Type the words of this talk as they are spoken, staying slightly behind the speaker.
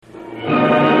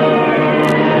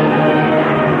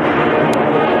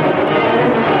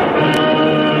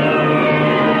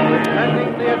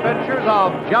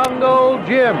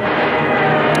Jim.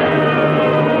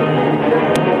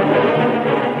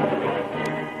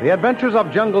 The Adventures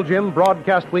of Jungle Jim,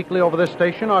 broadcast weekly over this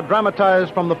station, are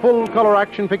dramatized from the full-color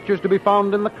action pictures to be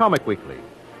found in the Comic Weekly,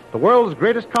 the world's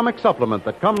greatest comic supplement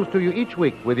that comes to you each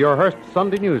week with your Hearst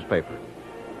Sunday newspaper.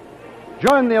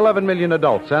 Join the 11 million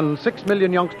adults and 6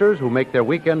 million youngsters who make their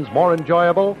weekends more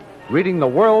enjoyable reading the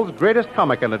world's greatest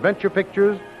comic and adventure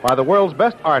pictures by the world's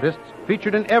best artists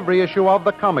featured in every issue of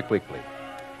the Comic Weekly.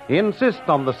 Insist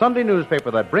on the Sunday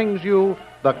newspaper that brings you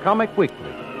the Comic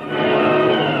Weekly.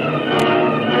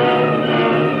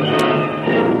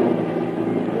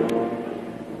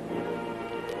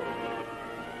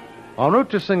 En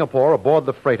route to Singapore aboard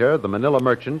the freighter, the Manila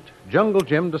Merchant, Jungle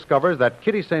Jim discovers that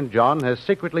Kitty St. John has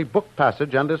secretly booked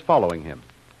passage and is following him.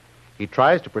 He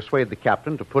tries to persuade the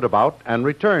captain to put about and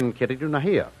return Kitty to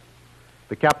Nahia.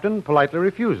 The captain politely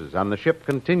refuses, and the ship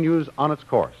continues on its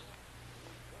course.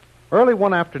 Early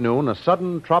one afternoon, a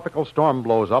sudden tropical storm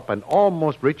blows up and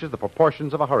almost reaches the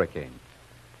proportions of a hurricane.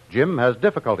 Jim has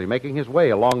difficulty making his way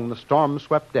along the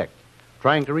storm-swept deck,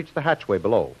 trying to reach the hatchway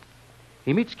below.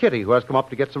 He meets Kitty, who has come up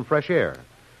to get some fresh air.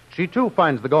 She, too,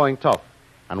 finds the going tough,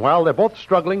 and while they're both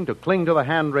struggling to cling to the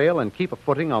handrail and keep a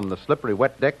footing on the slippery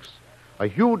wet decks, a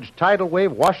huge tidal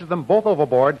wave washes them both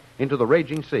overboard into the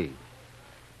raging sea.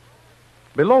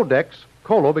 Below decks,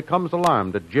 Kolo becomes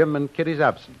alarmed at Jim and Kitty's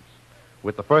absence.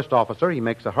 With the first officer, he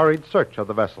makes a hurried search of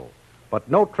the vessel, but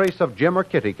no trace of Jim or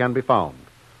Kitty can be found.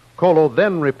 Kolo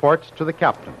then reports to the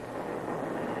captain.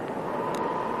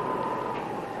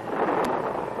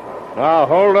 Now,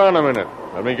 hold on a minute.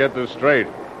 Let me get this straight.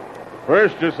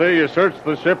 First, you say you searched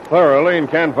the ship thoroughly and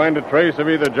can't find a trace of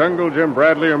either Jungle Jim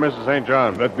Bradley or Mrs. St.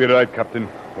 John. That be right, Captain.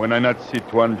 When I not see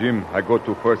Tuan Jim, I go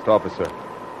to first officer.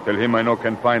 Tell him I no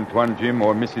can find Tuan Jim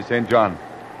or Mrs. St. John.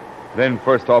 Then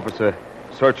first officer,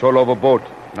 search all over boat,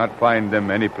 not find them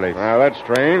any place. Now, that's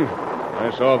strange.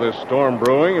 I saw this storm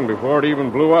brewing, and before it even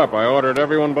blew up, I ordered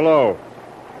everyone below.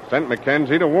 Sent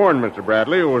Mackenzie to warn Mr.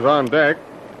 Bradley, who was on deck.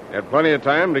 He had plenty of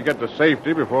time to get to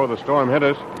safety before the storm hit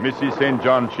us. Mrs. St.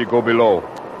 John, she go below,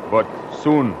 but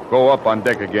soon go up on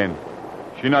deck again.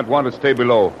 She not want to stay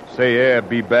below. Say air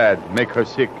be bad, make her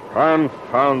sick.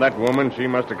 Confound that woman. She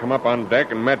must have come up on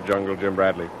deck and met Jungle Jim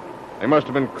Bradley. They must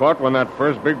have been caught when that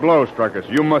first big blow struck us.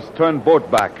 You must turn boat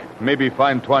back. Maybe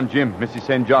find Tuan Jim, Mrs.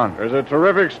 St. John. There's a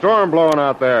terrific storm blowing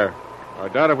out there. I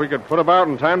doubt if we could put about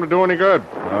in time to do any good.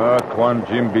 Tuan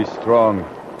Jim be strong.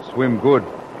 Swim good.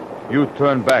 You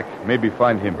turn back, maybe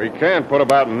find him. We can't put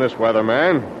about in this weather,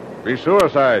 man. Be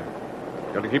suicide.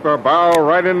 Got to keep our bow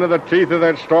right into the teeth of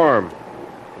that storm.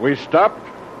 We stopped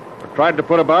or tried to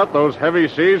put about, those heavy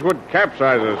seas would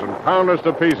capsize us and pound us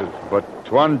to pieces. But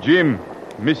Tuan Jim,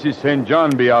 Mrs. St.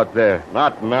 John be out there.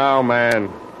 Not now, man.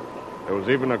 If there was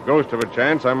even a ghost of a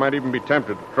chance, I might even be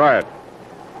tempted to try it.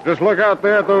 Just look out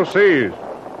there at those seas.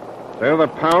 See the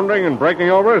pounding and breaking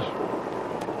over us?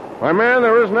 Why, man,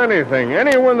 there isn't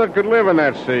anyone that could live in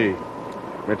that sea.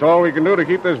 It's all we can do to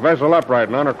keep this vessel upright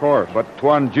and on her course. But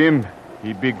Tuan Jim,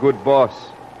 he be good boss.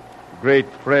 Great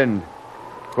friend.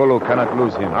 Kolo cannot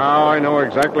lose him. Now, I know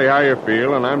exactly how you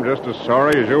feel, and I'm just as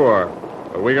sorry as you are.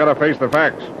 But we gotta face the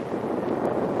facts.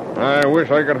 I wish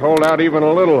I could hold out even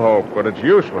a little hope, but it's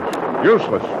useless.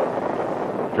 Useless.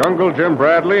 Jungle Jim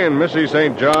Bradley and Missy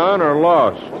St. John are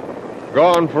lost.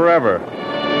 Gone forever.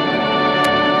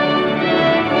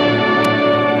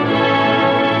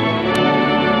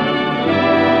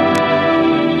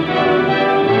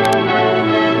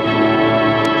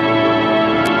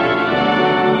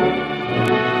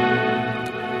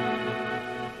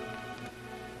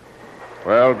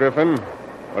 Well, Griffin,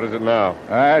 what is it now?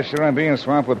 Sure, I'm being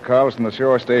swamped with calls from the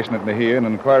shore station at Nahia and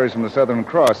inquiries from the Southern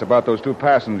Cross about those two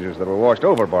passengers that were washed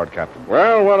overboard, Captain.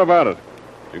 Well, what about it?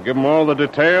 You give them all the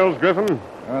details, Griffin?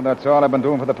 That's all I've been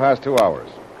doing for the past 2 hours.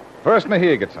 First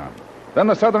Nahia gets on. Then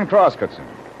the Southern Cross cuts in.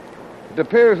 It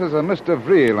appears there's a Mr.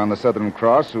 Vreel on the Southern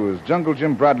Cross who is Jungle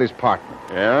Jim Bradley's partner.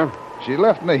 Yeah? She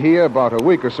left Nahia about a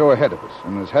week or so ahead of us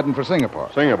and is heading for Singapore.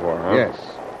 Singapore, huh? Yes.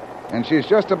 And she's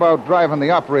just about driving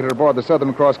the operator aboard the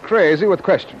Southern Cross crazy with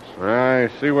questions. I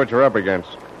see what you're up against.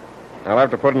 I'll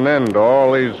have to put an end to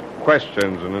all these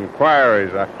questions and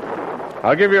inquiries.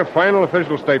 I'll give you a final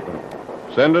official statement.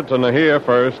 Send it to Nahia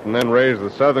first, and then raise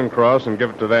the Southern Cross and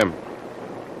give it to them.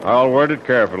 I'll word it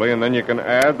carefully, and then you can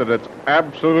add that it's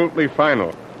absolutely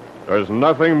final. There's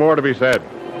nothing more to be said.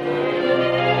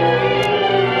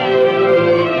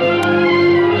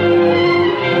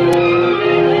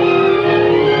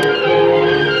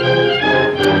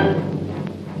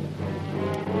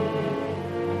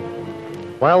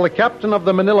 While the captain of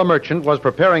the Manila Merchant was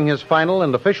preparing his final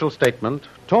and official statement,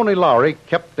 Tony Lowry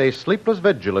kept a sleepless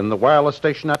vigil in the wireless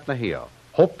station at Nahia,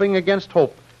 hoping against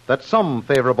hope that some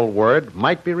favorable word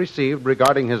might be received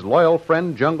regarding his loyal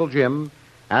friend Jungle Jim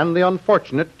and the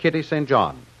unfortunate Kitty St.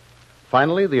 John.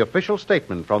 Finally, the official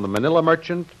statement from the Manila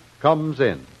Merchant comes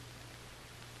in.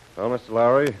 Well, Mr.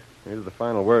 Lowry, here's the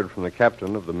final word from the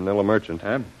captain of the Manila Merchant.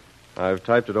 And? I've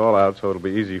typed it all out so it'll be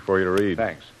easy for you to read.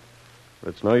 Thanks.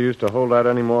 But it's no use to hold out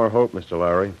any more hope, Mr.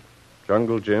 Lowry.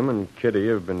 Jungle Jim and Kitty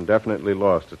have been definitely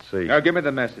lost at sea. Now, give me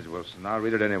the message, Wilson. I'll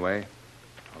read it anyway.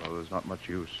 Although there's not much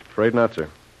use. Afraid not, sir.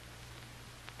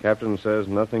 Captain says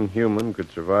nothing human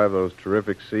could survive those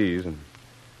terrific seas, and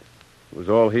it was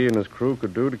all he and his crew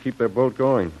could do to keep their boat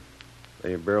going.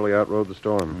 They barely outrode the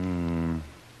storm.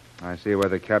 I see why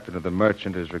the captain of the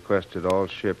Merchant has requested all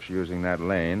ships using that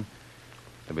lane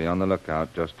to be on the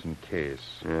lookout just in case.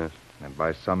 Yes. And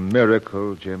by some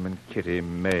miracle, Jim and Kitty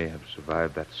may have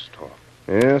survived that storm.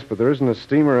 Yes, but there isn't a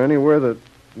steamer anywhere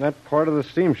that part of the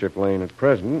steamship lane at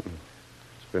present.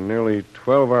 It's been nearly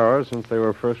 12 hours since they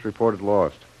were first reported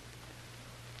lost.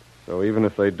 So even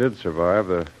if they did survive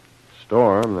the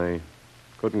storm, they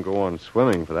couldn't go on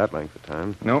swimming for that length of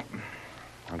time. No.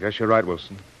 I guess you're right,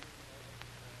 Wilson.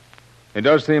 It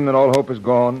does seem that all hope is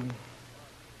gone.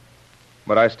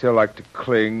 But I still like to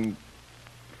cling,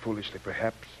 foolishly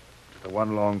perhaps, to the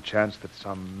one long chance that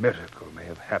some miracle may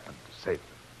have happened to save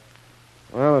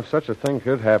them. Well, if such a thing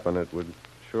could happen, it would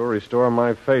sure restore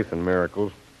my faith in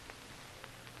miracles.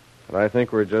 But I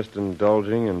think we're just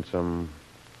indulging in some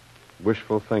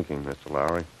wishful thinking, Mr.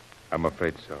 Lowry. I'm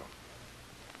afraid so.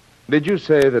 Did you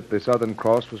say that the Southern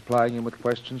Cross was plying you with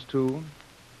questions, too?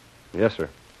 Yes, sir.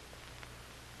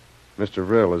 Mr.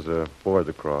 Vrill is aboard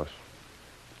the Cross.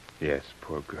 Yes,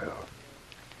 poor girl.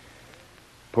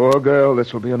 Poor girl,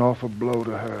 this will be an awful blow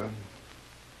to her.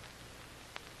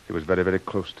 She was very, very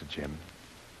close to Jim.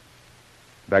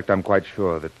 In fact, I'm quite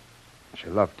sure that she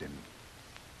loved him.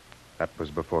 That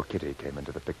was before Kitty came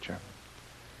into the picture.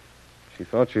 She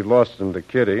thought she'd lost him to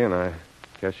Kitty, and I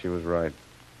guess she was right.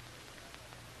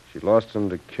 She lost him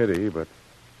to Kitty, but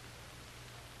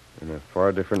in a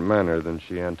far different manner than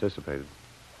she anticipated.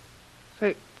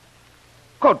 Say,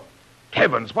 good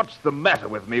heavens, what's the matter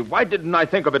with me? Why didn't I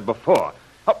think of it before?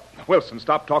 Oh, Wilson,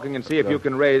 stop talking and see if you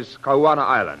can raise Kawana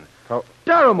Island.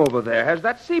 Durham over there has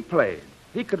that seaplane.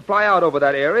 He could fly out over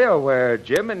that area where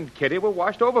Jim and Kitty were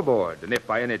washed overboard. And if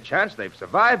by any chance they've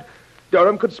survived,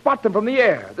 Durham could spot them from the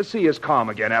air. The sea is calm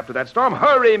again after that storm.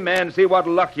 Hurry, men, see what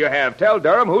luck you have. Tell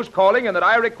Durham who's calling and that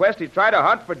I request he try to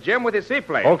hunt for Jim with his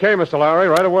seaplane. Okay, Mr. Lowry,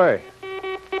 right away.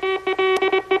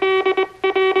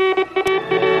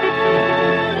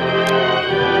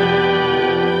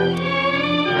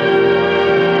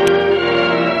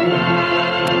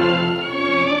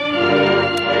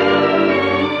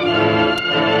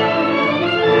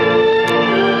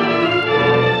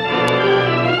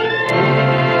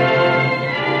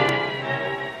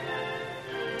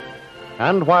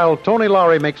 And while Tony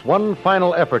Lowry makes one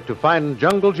final effort to find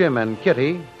Jungle Jim and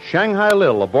Kitty, Shanghai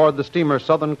Lil aboard the steamer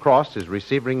Southern Cross is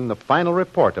receiving the final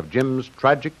report of Jim's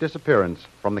tragic disappearance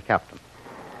from the captain.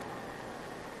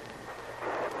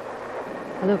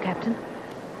 Hello, Captain.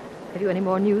 Have you any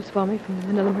more news for me from the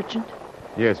Manila Merchant?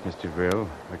 Yes, Mr. Vrill.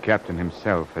 The captain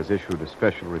himself has issued a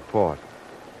special report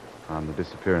on the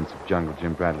disappearance of Jungle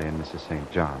Jim Bradley and Mrs. St.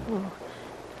 John. Oh.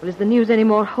 Well, is the news any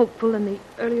more hopeful than the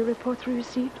earlier reports we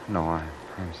received? No,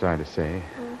 I'm sorry to say.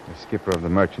 The skipper of the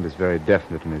Merchant is very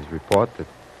definite in his report that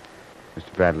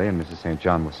Mr. Bradley and Mrs. St.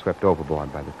 John were swept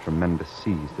overboard by the tremendous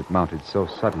seas that mounted so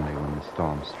suddenly when the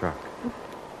storm struck.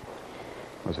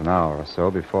 It was an hour or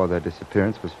so before their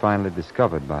disappearance was finally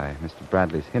discovered by Mr.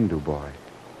 Bradley's Hindu boy.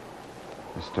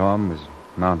 The storm was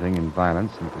mounting in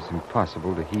violence, and it was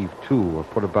impossible to heave to or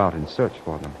put about in search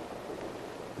for them.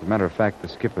 As a matter of fact, the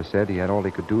skipper said he had all he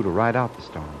could do to ride out the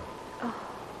storm. Oh.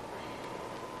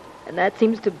 And that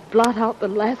seems to blot out the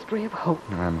last ray of hope.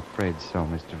 I'm afraid so,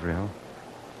 Mr. Vrill.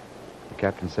 The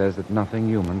captain says that nothing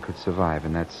human could survive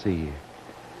in that sea.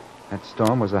 That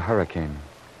storm was a hurricane.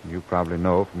 You probably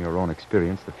know from your own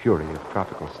experience the fury of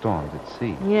tropical storms at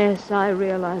sea. Yes, I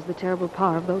realize the terrible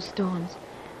power of those storms.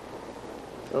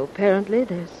 So apparently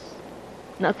there's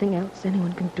nothing else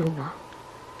anyone can do now.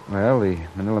 Well, the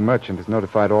Manila Merchant has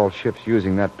notified all ships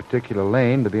using that particular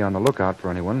lane to be on the lookout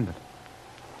for anyone, but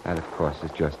that, of course,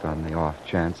 is just on the off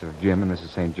chance of Jim and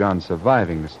Mrs. St. John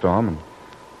surviving the storm and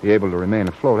be able to remain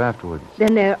afloat afterwards.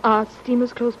 Then there are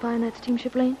steamers close by in that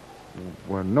steamship lane?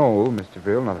 Well, no, Mr.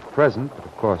 Vrill, not at present, but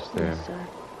of course there... Yes, sir.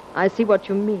 I see what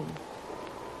you mean.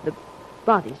 The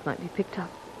bodies might be picked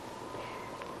up.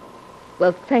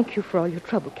 Well, thank you for all your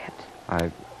trouble, Captain.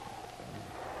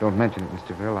 Don't mention it,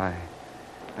 Mr. Bill. I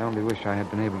only wish I had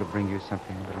been able to bring you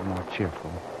something a little more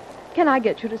cheerful. Can I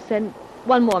get you to send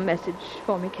one more message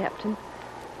for me, Captain?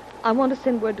 I want to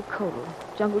send word to Kolo,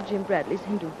 Jungle Jim Bradley's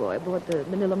Hindu boy aboard the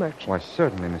Manila Merchant. Why,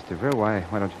 certainly, Mr. Bill. Why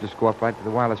don't you just go up right to the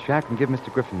wireless shack and give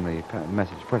Mr. Griffin the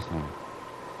message personally?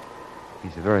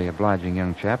 He's a very obliging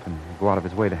young chap and will go out of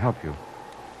his way to help you.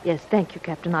 Yes, thank you,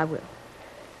 Captain. I will.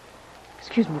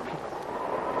 Excuse me, please.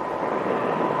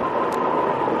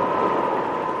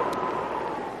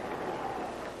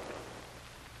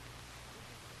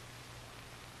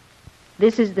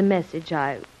 This is the message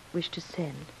I wish to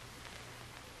send.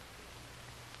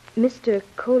 Mr.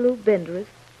 Kolo Benderith,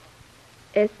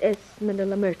 SS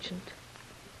Manila Merchant,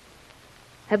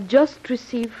 have just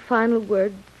received final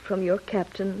word from your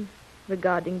captain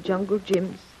regarding Jungle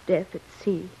Jim's death at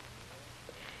sea.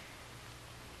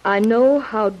 I know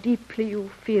how deeply you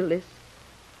feel this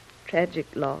tragic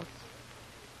loss.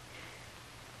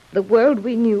 The world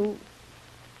we knew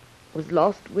was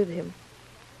lost with him.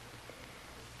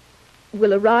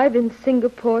 Will arrive in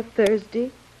Singapore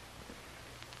Thursday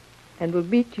and will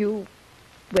meet you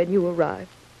when you arrive.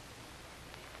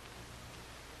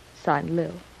 Signed,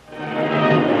 Lil.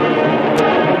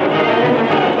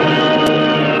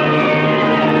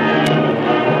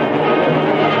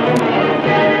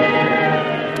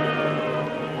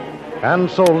 And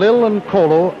so Lil and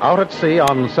Kolo, out at sea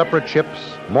on separate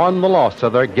ships, mourn the loss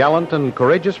of their gallant and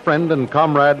courageous friend and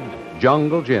comrade,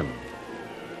 Jungle Jim.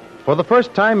 For the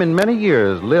first time in many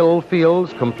years, Lil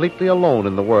feels completely alone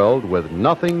in the world, with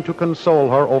nothing to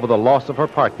console her over the loss of her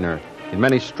partner in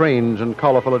many strange and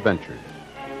colorful adventures.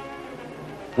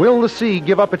 Will the sea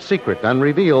give up its secret and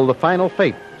reveal the final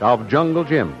fate of Jungle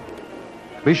Jim?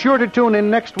 Be sure to tune in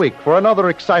next week for another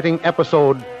exciting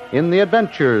episode in the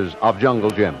adventures of Jungle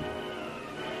Jim.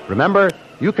 Remember,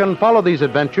 you can follow these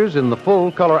adventures in the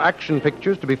full-color action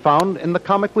pictures to be found in the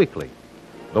Comic Weekly,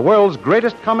 the world's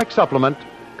greatest comic supplement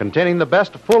containing the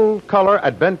best full-color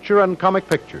adventure and comic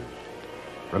pictures.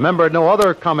 Remember, no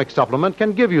other comic supplement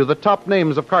can give you the top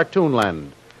names of Cartoonland,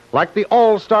 like the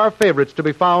all-star favorites to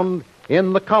be found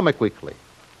in the Comic Weekly.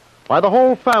 Why, the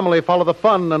whole family follow the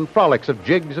fun and frolics of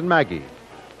Jiggs and Maggie,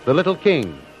 the Little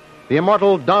King, the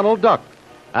immortal Donald Duck,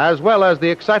 as well as the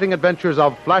exciting adventures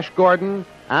of Flash Gordon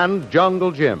and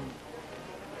Jungle Jim.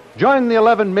 Join the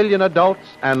 11 million adults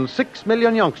and 6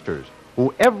 million youngsters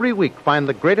who every week find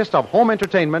the greatest of home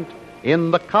entertainment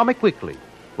in the Comic Weekly,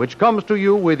 which comes to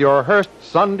you with your Hearst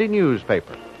Sunday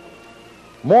newspaper.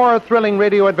 More thrilling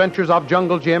radio adventures of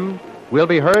Jungle Jim will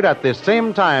be heard at this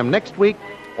same time next week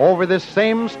over this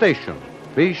same station.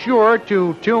 Be sure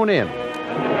to tune in.